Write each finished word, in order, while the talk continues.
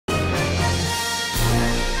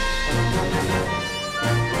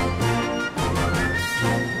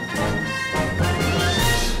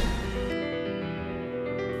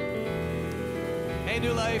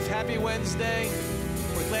Happy Wednesday.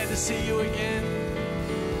 We're glad to see you again.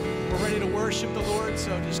 We're ready to worship the Lord,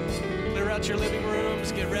 so just clear out your living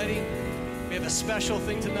rooms, get ready. We have a special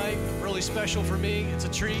thing tonight, really special for me. It's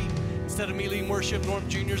a treat. Instead of me leading worship, Norm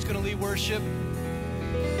Jr. is going to lead worship.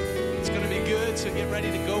 It's going to be good, so get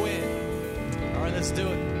ready to go in. All right, let's do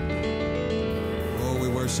it. Oh, we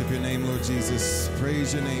worship your name, Lord Jesus.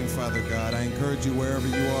 Praise your name, Father God. I encourage you wherever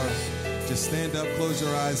you are, just stand up, close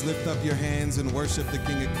your eyes, lift up your hands, and worship the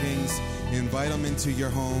King of Kings. Invite him into your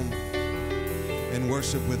home and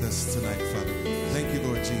worship with us tonight, Father. Thank you,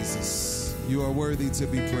 Lord Jesus. You are worthy to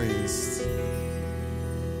be praised.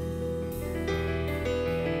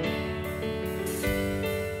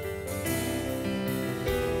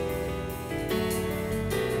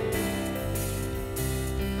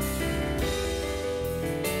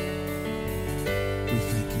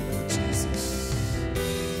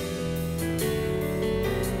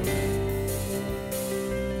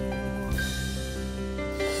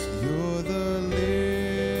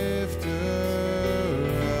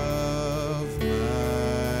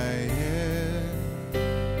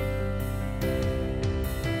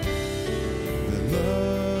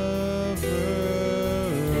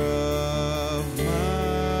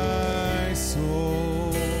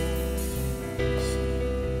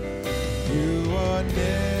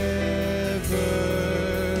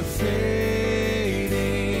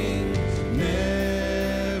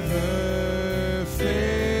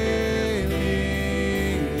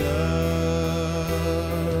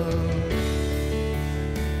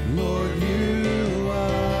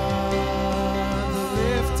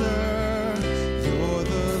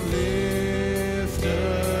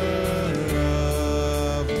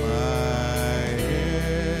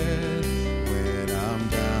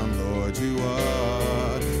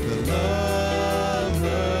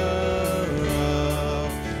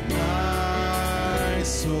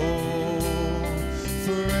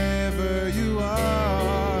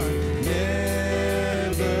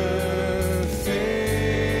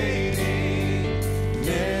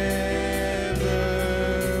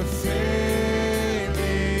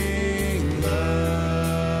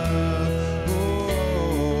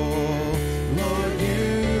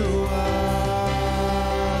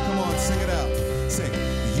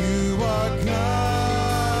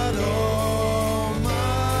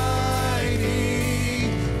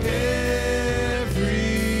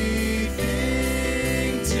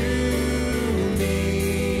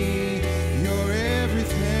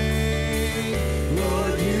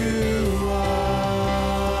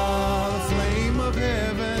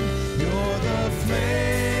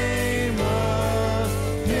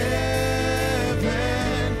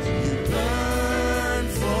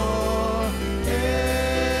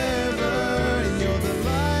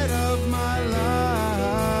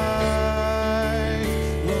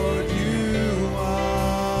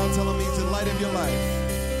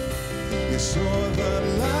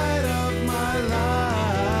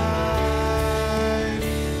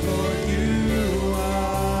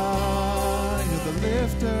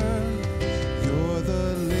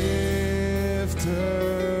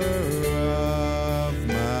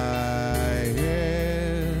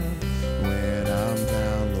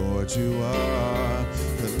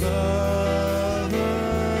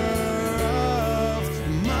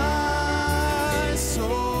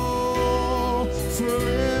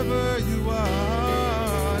 Forever you are.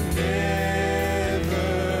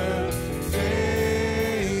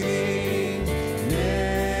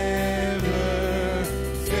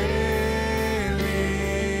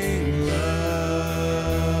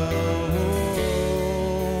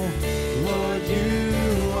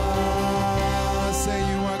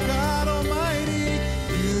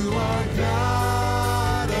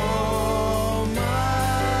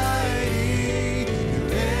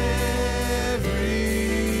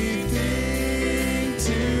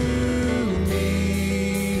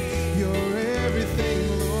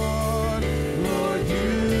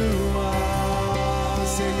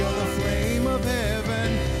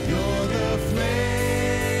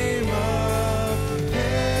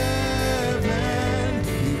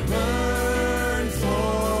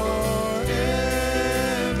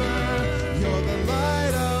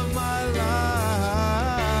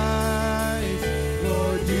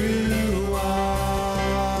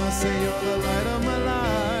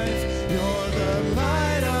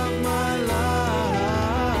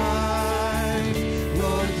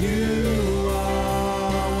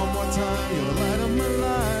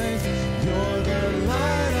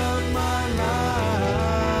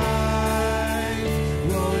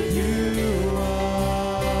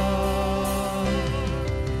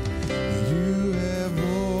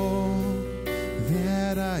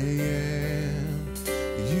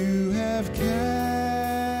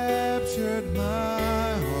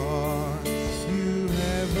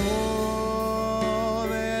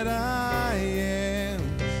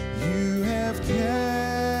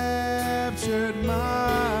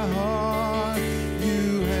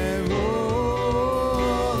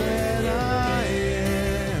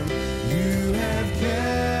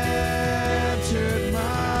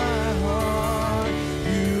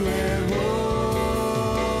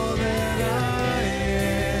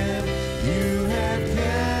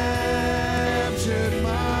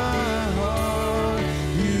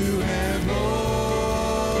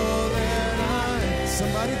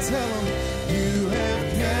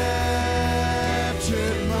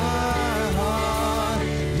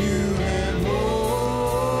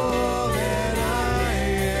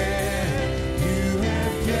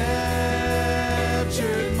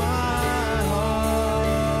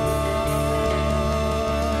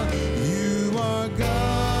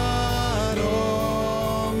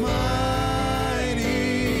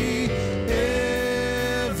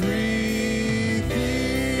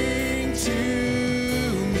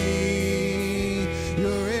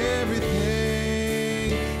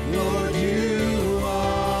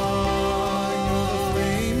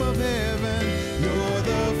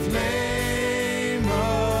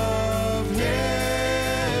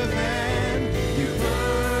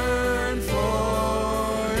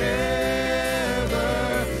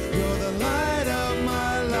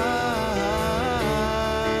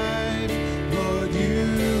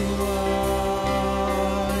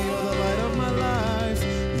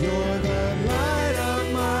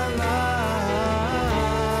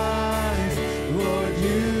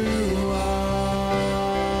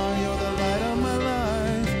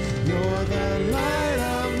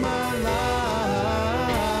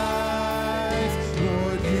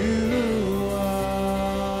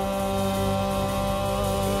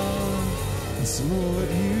 Yes, Lord,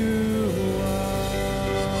 you are.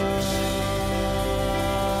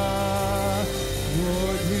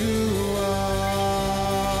 Lord, you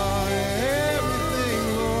are everything,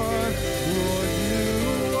 Lord. Lord,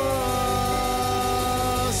 you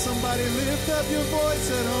are. Somebody lift up your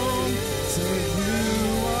voice at home. Say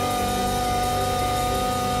you are.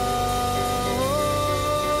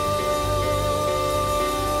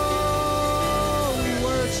 Oh, we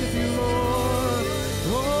worship you, Lord.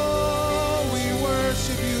 Oh, we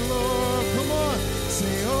worship you, Lord. Come on.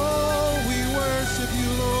 Say, oh, we worship you,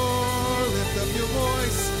 Lord. Lift up your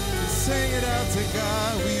voice and sing it out to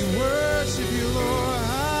God. We worship you, Lord.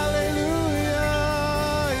 Hallelujah.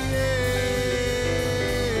 Yeah.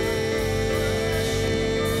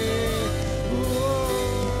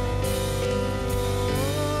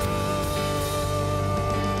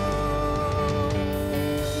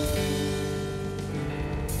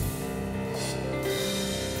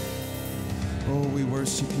 Oh, we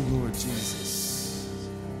worship you, Lord Jesus.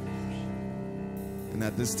 And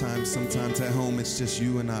at this time, sometimes at home, it's just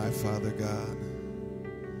you and I, Father God.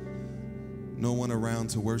 No one around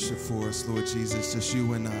to worship for us, Lord Jesus, just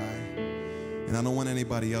you and I. And I don't want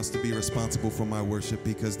anybody else to be responsible for my worship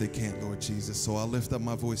because they can't, Lord Jesus. So I'll lift up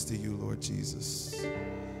my voice to you, Lord Jesus.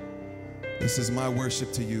 This is my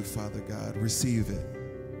worship to you, Father God. Receive it.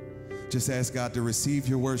 Just ask God to receive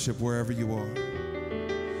your worship wherever you are.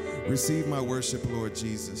 Receive my worship, Lord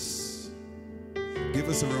Jesus. Give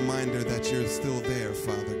us a reminder that you're still there,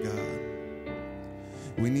 Father God.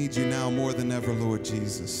 We need you now more than ever, Lord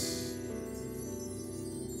Jesus.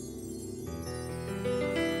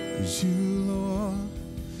 'Cause you, Lord,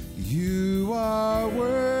 you are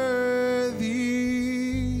worthy,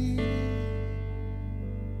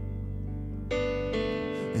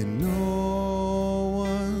 and no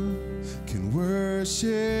one can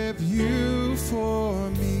worship you for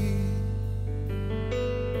me.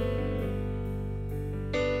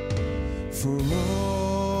 For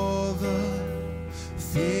all the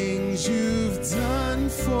things you've done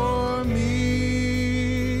for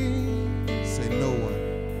me. Say no one.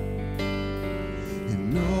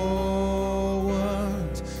 And no one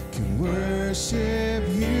can worship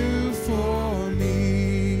you for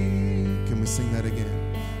me. Can we sing that again?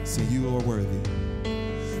 Say you are worthy.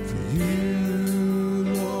 For you,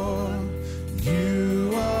 Lord,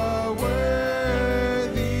 you are worthy.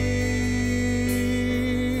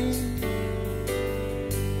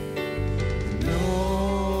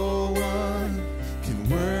 No one can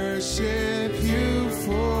worship you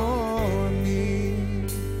for me.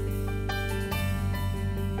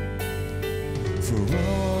 For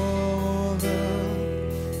all the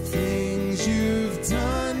things you've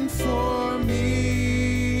done for me.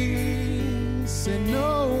 Say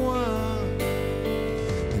no one,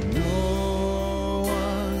 and no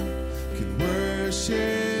one can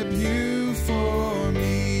worship you for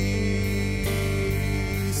me.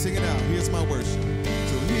 Sing it out. Here's my worship.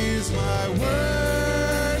 So here's my worship.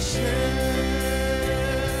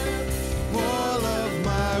 All of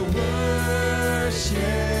my worship.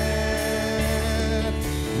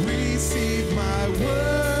 Receive my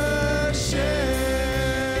worship.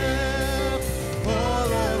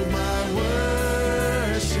 All of my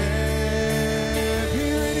worship.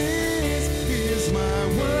 Here it is. Here's my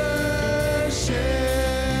worship.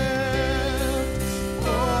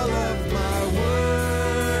 All of my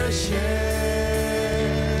worship.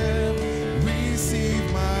 Receive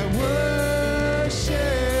my worship.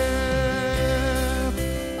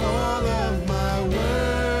 All of my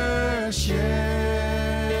worship.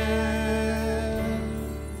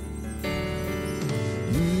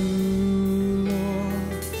 You,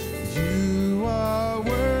 Lord, you are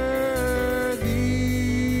worthy,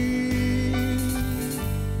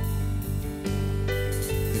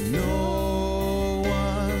 and no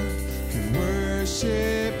one can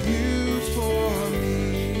worship you for me.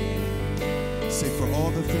 Say, for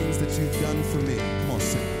all the things that you've done for me. Come on,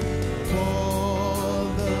 sing. All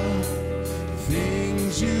the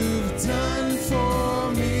things you've done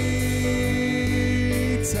for me.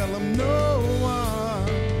 Tell them no one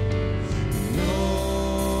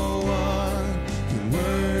can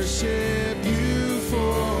worship you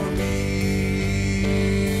for me.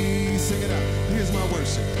 Sing it out. Here's my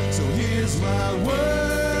worship. So here's my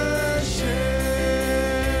worship.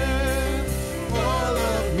 All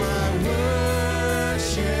of my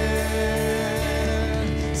worship.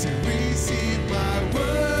 Say, receive my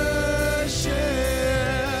worship.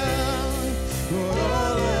 Lord,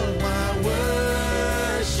 all of my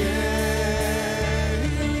worship.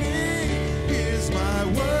 Here's my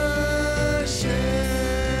worship.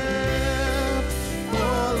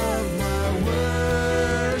 All of my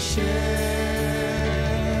worship.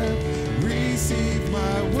 receive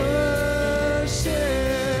my worship,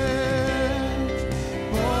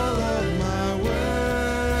 all of my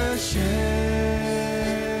worship.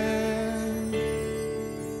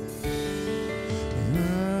 And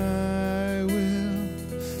I will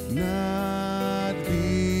not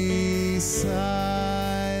be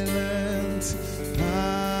silent.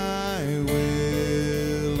 I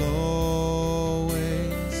will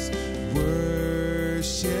always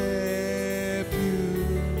worship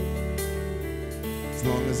you as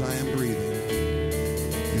long as I am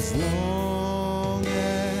breathing, as long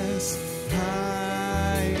as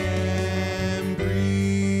I am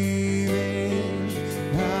breathing.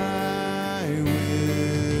 I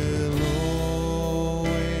will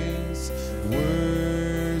always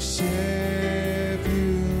worship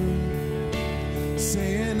you,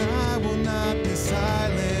 saying I will not be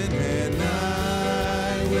silent, and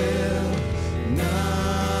I will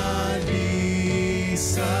not be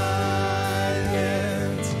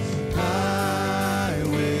silent. I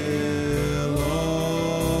will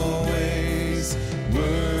always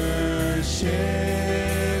worship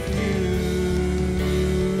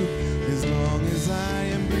you as long as I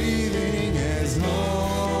am breathing, as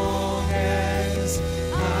long as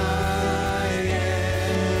I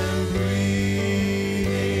am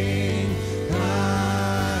breathing.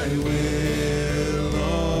 I will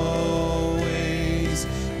always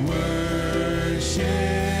worship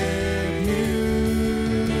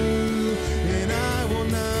you, and I will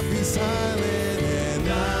not be silent, and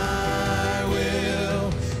I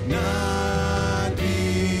will not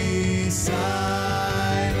be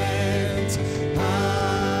silent.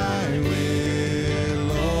 I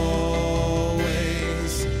will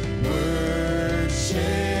always worship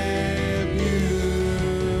you.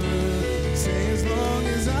 Say, as long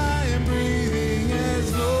as I am breathing,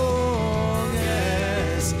 as long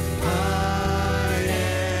as I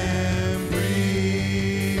am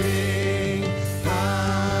breathing,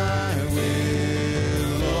 I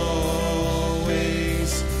will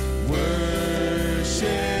always worship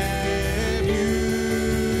you.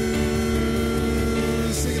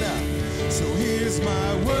 Sing it out. So here's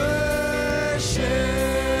my worship,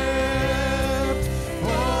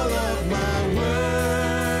 all of my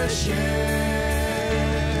worship.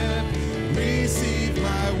 Receive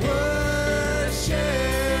my worship,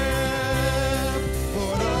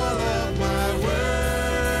 Lord, all of my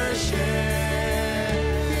worship.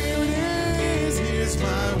 Here it is, here's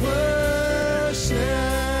my worship,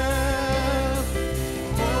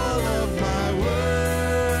 all of my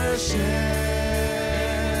worship.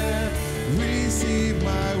 Receive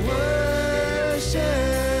my worship,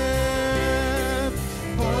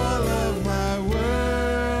 all of my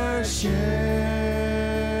worship.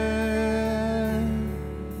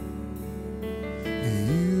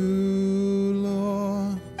 You,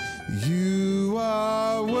 Lord, you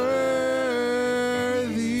are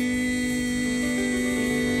worthy.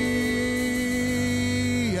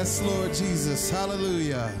 Yes, Lord Jesus.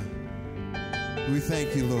 Hallelujah. We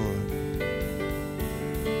thank you, Lord.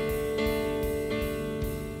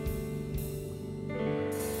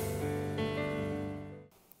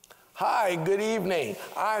 Hi, good evening.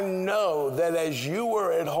 I know that as you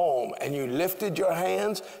were at home and you lifted your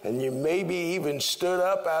hands and you maybe even stood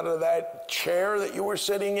up out of that chair that you were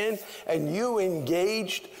sitting in and you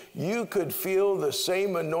engaged, you could feel the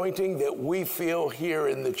same anointing that we feel here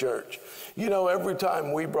in the church. You know, every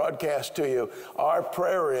time we broadcast to you, our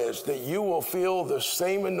prayer is that you will feel the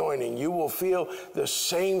same anointing. You will feel the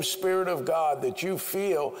same Spirit of God that you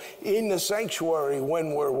feel in the sanctuary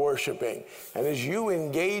when we're worshiping. And as you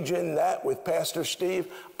engage in that with Pastor Steve,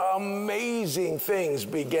 amazing things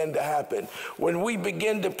begin to happen. When we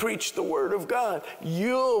begin to preach the Word of God,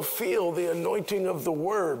 you'll feel the anointing of the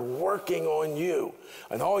Word working on you.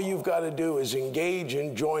 And all you've got to do is engage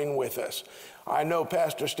and join with us. I know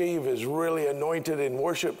Pastor Steve is really anointed in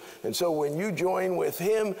worship, and so when you join with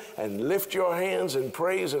him and lift your hands and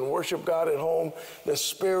praise and worship God at home, the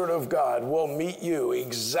Spirit of God will meet you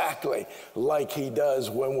exactly like he does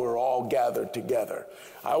when we're all gathered together.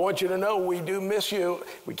 I want you to know we do miss you.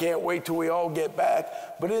 We can't wait till we all get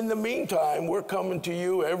back. But in the meantime, we're coming to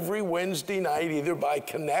you every Wednesday night, either by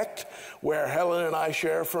Connect, where Helen and I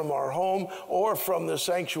share from our home, or from the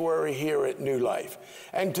sanctuary here at New Life.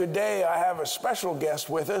 And today I have a special guest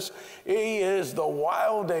with us. He is the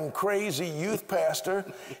wild and crazy youth pastor.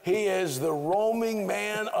 He is the roaming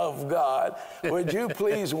man of God. Would you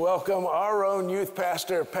please welcome our own youth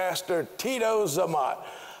pastor, Pastor Tito Zamat.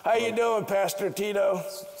 How you doing, Pastor Tito?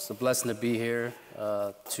 It's a blessing to be here,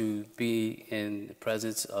 to be in the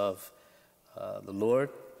presence of the Lord,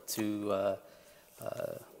 to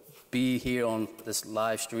be here on this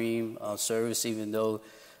live stream service, even though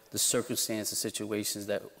the circumstances, situations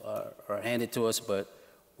that are handed to us, but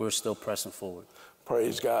we're still pressing forward.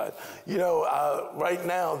 Praise God. You know, right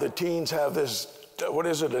now the teens have this, what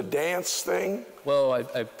is it, a dance thing? Well,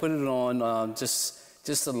 I put it on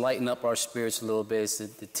just to lighten up our spirits a little bit. It's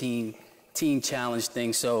the teen challenge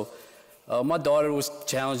thing. So my daughter was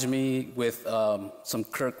challenging me with some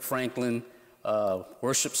Kirk Franklin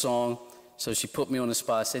worship song. So she put me on the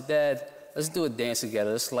spot. I said, Dad, let's do a dance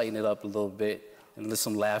together. Let's lighten it up a little bit and let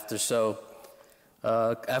some laughter. So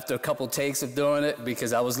after a couple takes of doing it,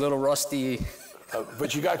 because I was a little rusty.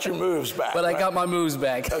 But you got your moves back. But right? I got my moves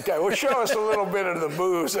back. Okay, well, show us a little bit of the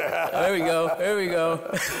moves. There we go. There we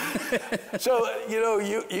go. So, you know,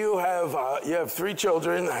 you have 3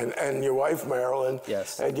 children and your wife, Marilyn.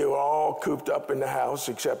 Yes. And you're all cooped up in the house,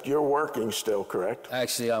 except you're working still, correct?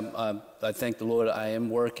 Actually, I thank the Lord. I am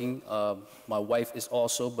working. My wife is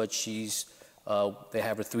also, but she's. They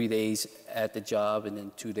have her 3 days at the job and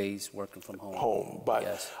then 2 days working from home. But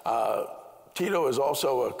yes. Tito is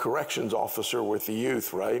also a corrections officer with the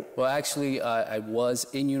youth, right? Well, actually, I was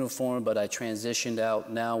in uniform, but I transitioned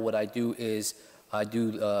out. Now what I do is I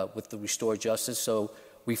do with the Restore Justice. So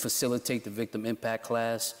we facilitate the victim impact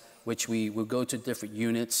class, which we will go to different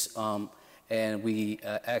units, and we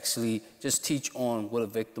actually just teach on what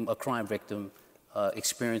a crime victim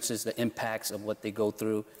experiences, the impacts of what they go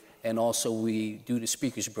through. And also we do the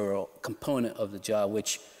Speakers Bureau component of the job,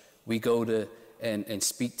 which we go to and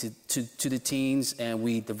speak to the teens, and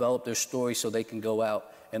we develop their story so they can go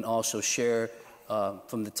out and also share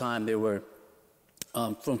from the time they were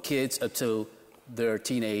from kids up to their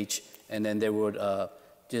teenage, and then they would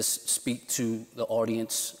just speak to the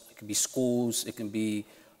audience. It can be schools, it can be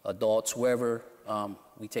adults, wherever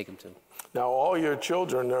we take them to. Now, all your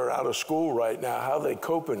children are out of school right now. How are they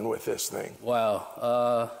coping with this thing?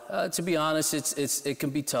 Wow. To be honest, it can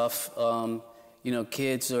be tough. You know,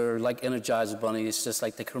 kids are like Energizer Bunny. It's just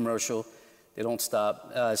like the commercial. They don't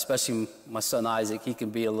stop, especially my son Isaac. He can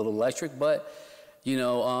be a little electric, but, you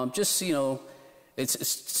know,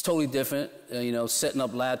 it's totally different. You know, setting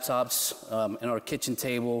up laptops in our kitchen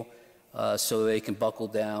table so they can buckle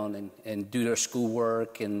down and do their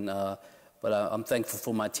schoolwork. But I'm thankful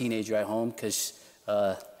for my teenager at home because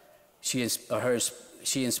she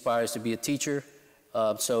inspires to be a teacher.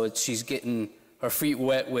 So she's getting her feet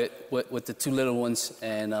wet with the 2 little ones,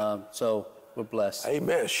 and so we're blessed.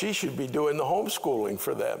 Amen. She should be doing the homeschooling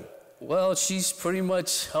for them. Well, she's pretty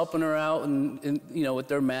much helping her out, and you know, with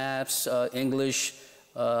their maths, English,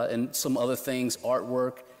 and some other things,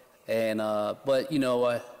 artwork, and but you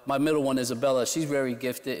know, my middle one, Isabella, she's very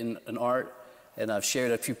gifted in art, and I've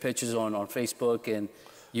shared a few pictures on Facebook, and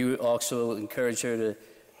you also encourage her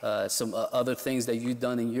to some other things that you've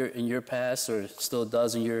done in your past, or still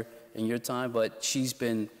does in your time. But she's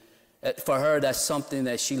been, for her, that's something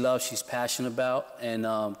that she loves, she's passionate about, and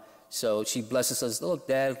so she blesses us. Look,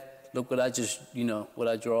 Dad, look what I just, you know, what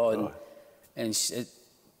I draw, and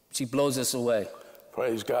she blows us away.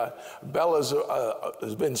 Praise God. Bella's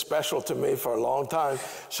has been special to me for a long time,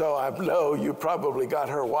 so I know you probably got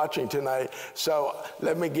her watching tonight. So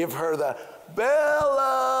let me give her the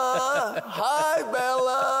Bella. Hi,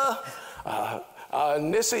 Bella.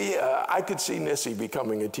 Nissy, I could see Nissy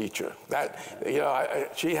becoming a teacher. That, you know,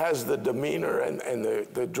 she has the demeanor and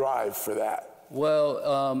the drive for that.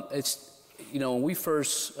 Well, it's, you know, when we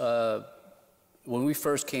first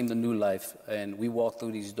came to New Life and we walked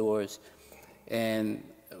through these doors, and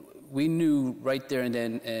we knew right there and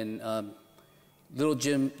then, and little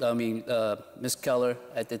Jim, Miss Keller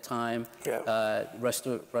at the time, rest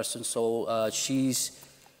in soul,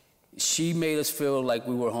 she made us feel like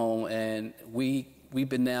we were home, and we've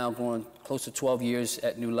been now going close to 12 years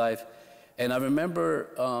at New Life. And I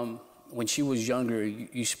remember when she was younger,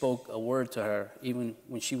 you spoke a word to her, even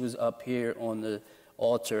when she was up here on the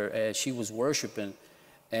altar as she was worshiping,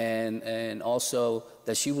 and also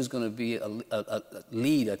that she was going to be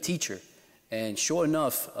a teacher. And sure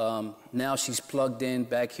enough, now she's plugged in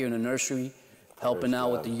back here in the nursery, helping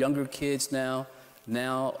out with the younger kids now.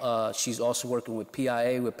 Now she's also working with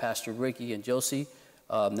PIA with Pastor Ricky and Josie.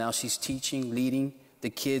 Now she's teaching, leading the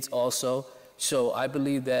kids also. So I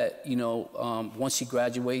believe that, you know, once she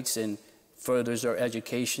graduates and furthers her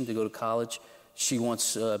education to go to college, she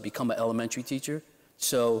wants to become an elementary teacher.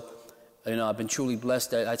 So, you know, I've been truly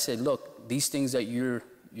blessed that I said, look, these things that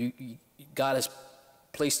God has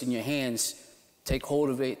placed in your hands, take hold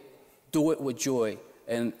of it, do it with joy.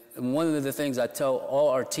 And one of the things I tell all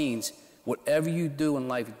our teens, whatever you do in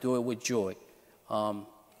life, do it with joy.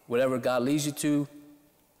 Whatever God leads you to,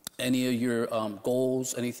 any of your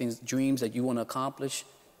goals, anything, dreams that you want to accomplish,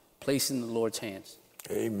 placed in the Lord's hands.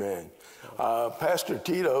 Amen. Pastor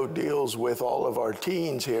Tito deals with all of our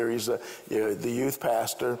teens here. He's the youth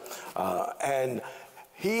pastor, and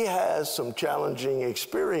he has some challenging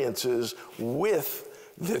experiences with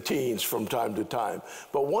the teens from time to time.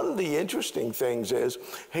 But one of the interesting things is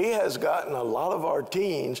he has gotten a lot of our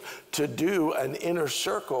teens to do an inner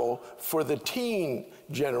circle for the teen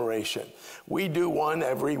generation. We do one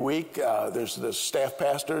every week. There's the staff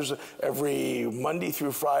pastors every Monday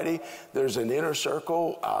through Friday. There's an inner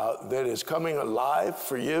circle that is coming alive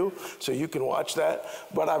for you, so you can watch that.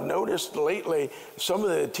 But I've noticed lately some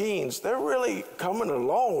of the teens, they're really coming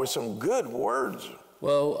along with some good words.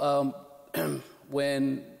 Well,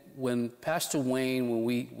 when Pastor Wayne,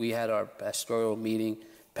 when we had our pastoral meeting,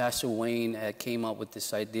 Pastor Wayne had came up with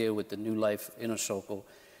this idea with the New Life Inner Circle,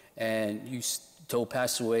 and you told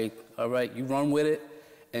Pastor Wayne, all right, you run with it.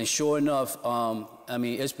 And sure enough,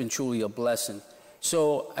 it's been truly a blessing.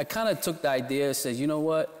 So I kind of took the idea and said, you know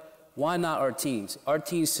what? Why not our teens? Our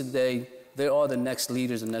teens today, they are the next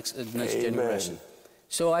leaders, the next generation.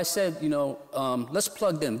 So I said, let's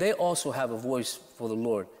plug them. They also have a voice for the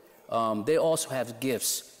Lord. They also have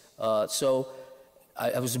gifts. So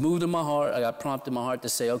I was moved in my heart. I got prompted in my heart to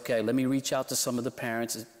say, okay, let me reach out to some of the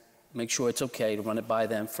parents and make sure it's okay to run it by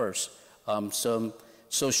them first.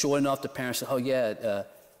 So sure enough, the parents said, oh, yeah,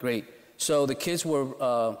 great. So the kids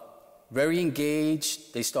were very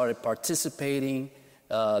engaged. They started participating.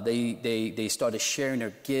 They started sharing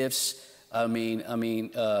their gifts.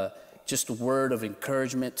 Just a word of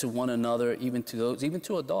encouragement to one another, even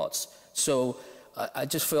to adults. So I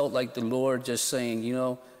just felt like the Lord just saying,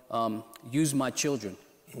 use my children.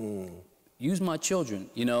 Use my children,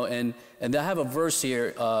 and I have a verse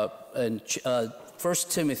here in 1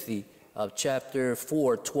 Timothy chapter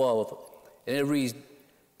 4:12, and it reads,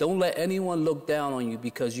 don't let anyone look down on you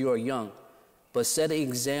because you are young, but set an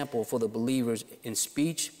example for the believers in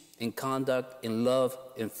speech, in conduct, in love,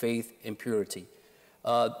 in faith, in purity.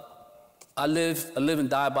 I live and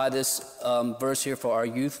die by this verse here for our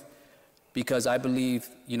youth, because I believe,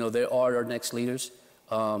 they are our next leaders.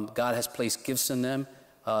 God has placed gifts in them.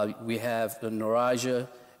 We have Naraja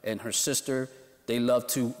and her sister. They love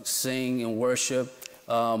to sing and worship.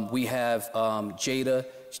 We have Jada,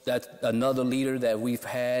 that's another leader that we've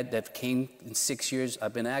had that came in 6 years.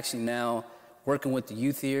 I've been actually now working with the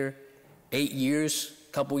youth here 8 years,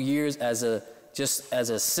 couple years as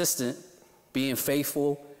assistant, being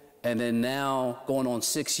faithful, and then now going on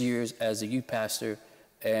 6 years as a youth pastor.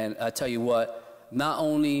 And I tell you what, not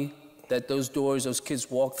only that those doors those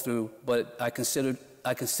kids walk through, but I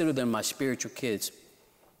consider them my spiritual kids.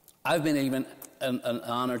 I've been even an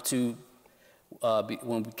honor to,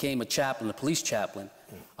 when we became a chaplain, a police chaplain,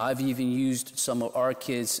 I've even used some of our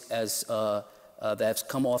kids as that have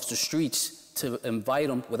come off the streets to invite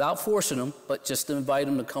them, without forcing them, but just to invite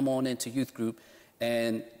them to come on into youth group,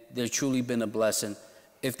 and they've truly been a blessing.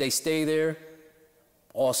 If they stay there,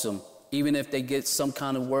 awesome. Even if they get some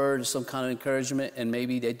kind of word, some kind of encouragement, and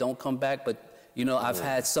maybe they don't come back, but I've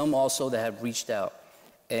had some also that have reached out.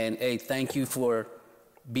 And hey, thank you for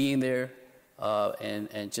being there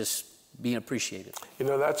and just being appreciated.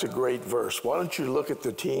 That's a great verse. Why don't you look at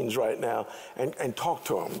the teens right now and talk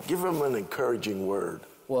to them? Give them an encouraging word.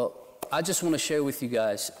 Well, I just want to share with you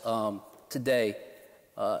guys today.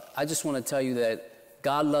 I just want to tell you that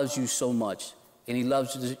God loves you so much, and He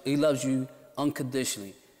loves you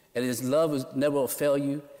unconditionally. And His love never will fail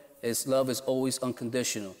you. His love is always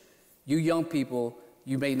unconditional. You young people,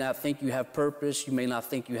 you may not think you have purpose. You may not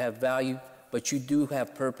think you have value, but you do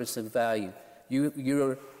have purpose and value.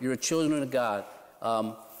 You're children of God.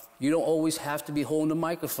 You don't always have to be holding the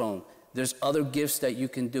microphone. There's other gifts that you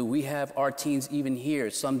can do. We have our teens even here.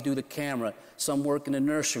 Some do the camera. Some work in the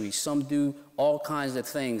nursery. Some do all kinds of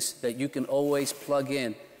things that you can always plug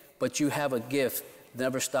in. But you have a gift.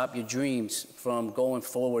 Never stop your dreams from going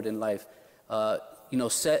forward in life.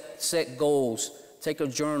 Set goals. Take a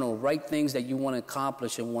journal. Write things that you want to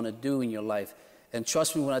accomplish and want to do in your life. And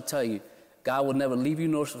trust me when I tell you, God will never leave you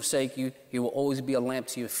nor forsake you. He will always be a lamp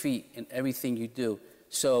to your feet in everything you do.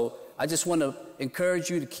 So I just want to encourage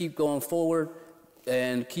you to keep going forward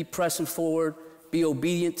and keep pressing forward. Be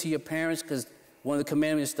obedient to your parents, because one of the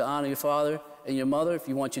commandments is to honor your father and your mother if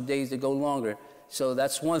you want your days to go longer. So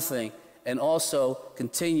that's one thing. And also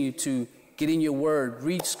continue to get in your word,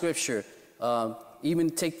 read scripture, even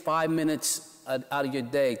take 5 minutes out of your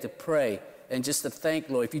day to pray and just to thank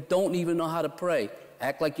Lord. If you don't even know how to pray,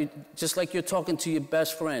 act like you're talking to your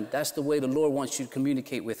best friend. That's the way the Lord wants you to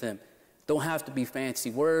communicate with Him. Don't have to be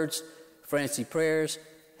fancy words, fancy prayers.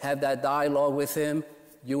 Have that dialogue with Him,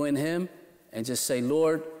 you and Him, and just say,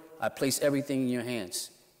 Lord, I place everything in your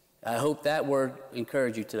hands. I hope that word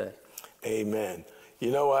encouraged you today. Amen.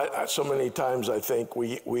 You know what? So many times I think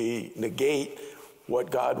we negate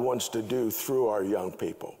what God wants to do through our young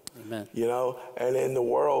people. Amen. You know, and in the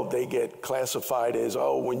world they get classified as,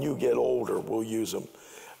 oh, when you get older, we'll use them.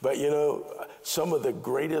 But you know, some of the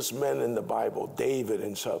greatest men in the Bible, David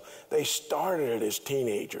and so, they started as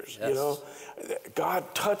teenagers. Yes. You know,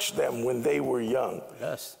 God touched them when they were young.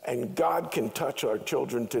 Yes. And God can touch our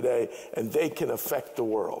children today, and they can affect the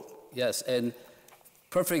world. Yes, and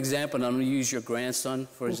perfect example, and I'm going to use your grandson,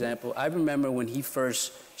 for example. I remember when he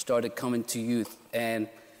first started coming to youth, and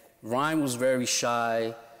Ryan was very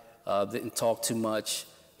shy, didn't talk too much.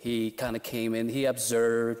 He kind of came in, he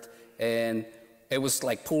observed, and it was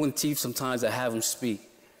like pulling teeth sometimes to have him speak.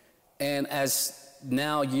 And as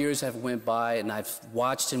now years have went by, and I've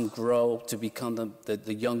watched him grow to become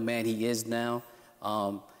the young man he is now,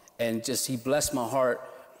 and just he blessed my heart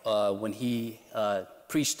when he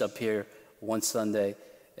preached up here one Sunday.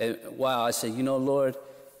 And wow, I said, you know, Lord,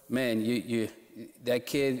 man, that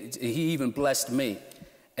kid, he even blessed me.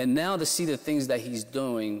 And now to see the things that he's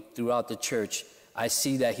doing throughout the church, I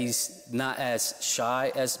see that he's not as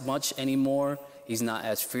shy as much anymore. He's not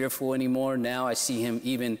as fearful anymore. Now I see him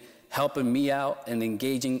even helping me out and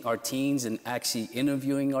engaging our teens and actually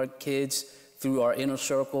interviewing our kids through our inner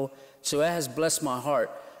circle. So that has blessed my heart.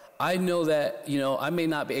 I know that, you know, I may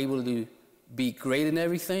not be able to be great in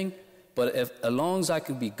everything, but as long as I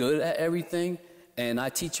can be good at everything, and I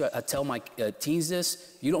tell my teens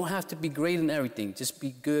this, you don't have to be great in everything. Just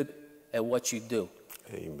be good at what you do.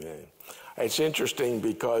 Amen. It's interesting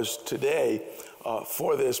because today,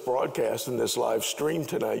 for this broadcast and this live stream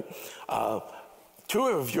tonight, two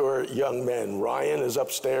of your young men, Ryan is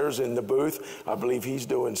upstairs in the booth. I believe he's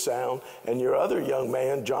doing sound. And your other young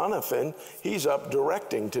man, Jonathan, he's up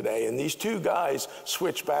directing today. And these two guys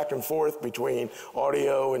switch back and forth between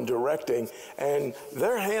audio and directing. And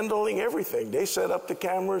they're handling everything. They set up the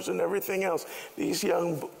cameras and everything else. These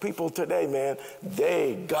young people today, man,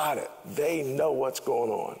 they got it. They know what's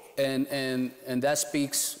going on. And that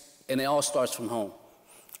speaks, and it all starts from home.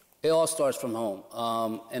 It all starts from home.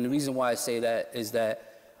 And the reason why I say that is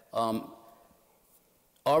that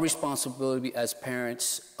our responsibility as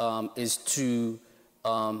parents is to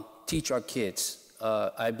teach our kids.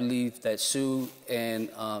 I believe that Sue and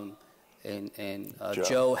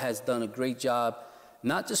Joe has done a great job,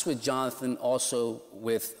 not just with Jonathan, also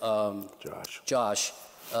with Josh.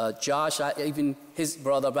 Josh, even his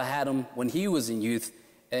brother, I had him when he was in youth.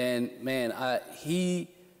 And man,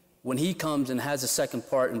 when he comes and has a second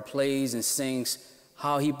part and plays and sings,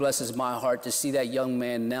 how he blesses my heart to see that young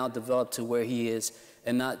man now develop to where he is,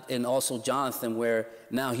 and also Jonathan, where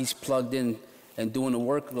now he's plugged in and doing the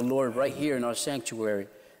work of the Lord right here in our sanctuary.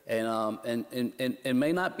 And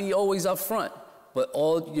may not be always up front, but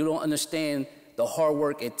you don't understand the hard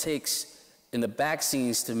work it takes in the back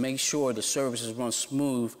scenes to make sure the services run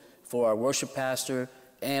smooth for our worship pastor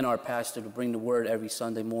and our pastor to bring the word every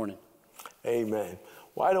Sunday morning. Amen.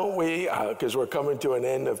 Why don't we, because we're coming to an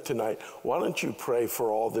end of tonight, why don't you pray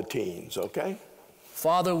for all the teens, okay?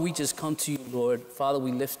 Father, we just come to you, Lord. Father,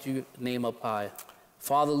 we lift your name up high.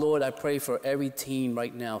 Father, Lord, I pray for every teen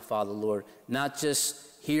right now, Father, Lord, not just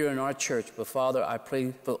here in our church, but Father, I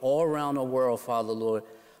pray for all around the world, Father, Lord.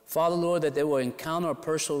 Father, Lord, that they will encounter a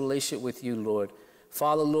personal relationship with you, Lord.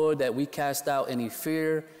 Father, Lord, that we cast out any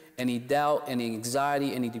fear, any doubt, any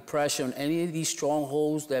anxiety, any depression, any of these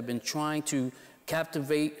strongholds that have been trying to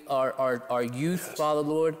captivate our youth, Father,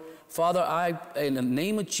 Lord. Father, in the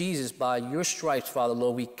name of Jesus, by your stripes, Father,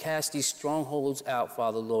 Lord, we cast these strongholds out,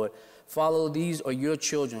 Father, Lord. Father, these are your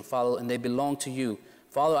children, Father, and they belong to you.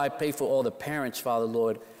 Father, I pray for all the parents, Father,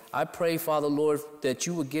 Lord. I pray, Father, Lord, that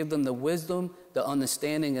you would give them the wisdom, the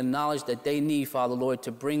understanding, and knowledge that they need, Father, Lord,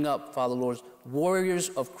 to bring up, Father, Lord, warriors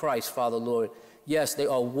of Christ, Father, Lord. Yes, they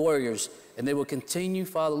are warriors, and they will continue,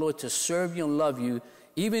 Father, Lord, to serve you and love you,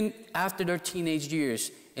 even after their teenage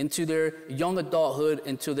years, into their young adulthood,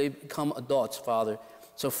 until they become adults, Father.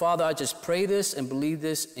 So, Father, I just pray this and believe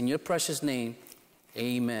this in your precious name.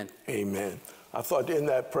 Amen. Amen. I thought in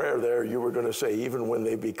that prayer there you were going to say, even when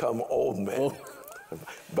they become old men. Oh.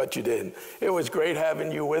 But you didn't. It was great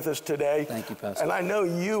having you with us today. Thank you, Pastor. And I know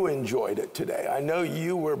you enjoyed it today. I know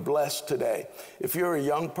you were blessed today. If you're a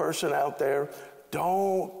young person out there,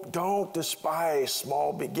 don't despise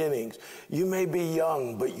small beginnings. You may be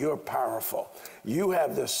young, but you're powerful. You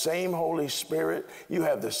have the same Holy Spirit. You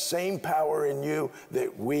have the same power in you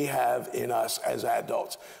that we have in us as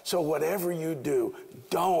adults. So whatever you do,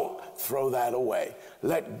 don't throw that away.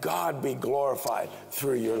 Let God be glorified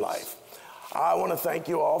through your life. I want to thank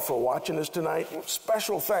you all for watching us tonight.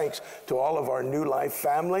 Special thanks to all of our New Life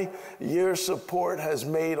family. Your support has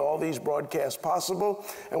made all these broadcasts possible,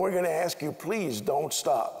 and we're going to ask you, please don't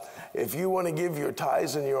stop. If you want to give your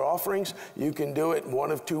tithes and your offerings, you can do it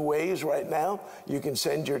one of two ways right now. You can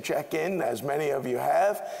send your check in, as many of you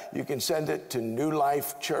have. You can send it to New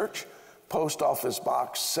Life Church, Post Office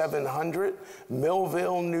Box 700,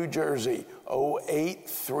 Millville, New Jersey,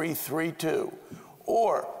 08332.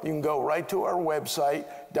 Or you can go right to our website,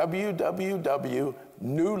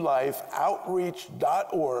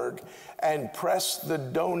 www.newlifeoutreach.org, and press the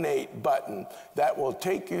donate button. That will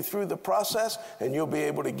take you through the process, and you'll be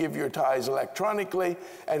able to give your tithes electronically,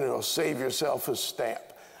 and it'll save yourself a stamp.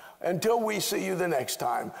 Until we see you the next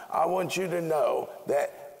time, I want you to know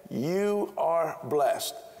that you are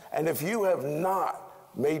blessed. And if you have not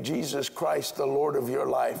made Jesus Christ the Lord of your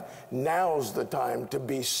life, now's the time to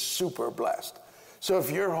be super blessed. So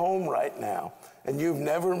if you're home right now and you've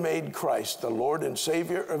never made Christ the Lord and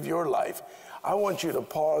Savior of your life, I want you to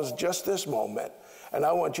pause just this moment, and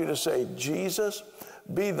I want you to say, Jesus,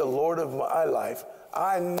 be the Lord of my life.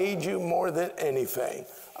 I need you more than anything.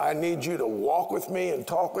 I need you to walk with me and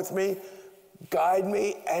talk with me, guide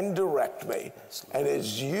me and direct me. And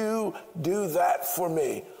as you do that for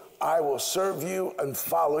me, I will serve you and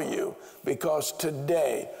follow you, because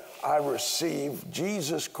today I receive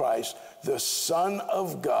Jesus Christ, the Son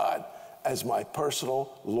of God, as my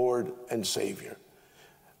personal Lord and Savior.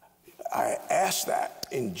 I ask that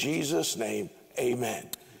in Jesus' name,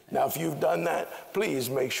 amen. Now, if you've done that, please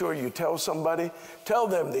make sure you tell somebody. Tell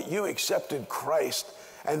them that you accepted Christ.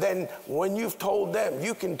 And then when you've told them,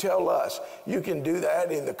 you can tell us. You can do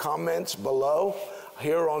that in the comments below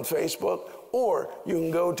here on Facebook, or you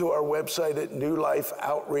can go to our website at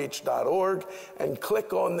newlifeoutreach.org and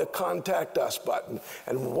click on the Contact Us button.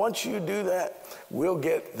 And once you do that, we'll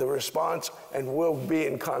get the response and we'll be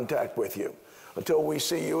in contact with you. Until we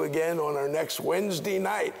see you again on our next Wednesday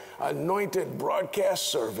night anointed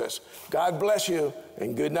broadcast service. God bless you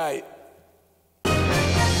and good night.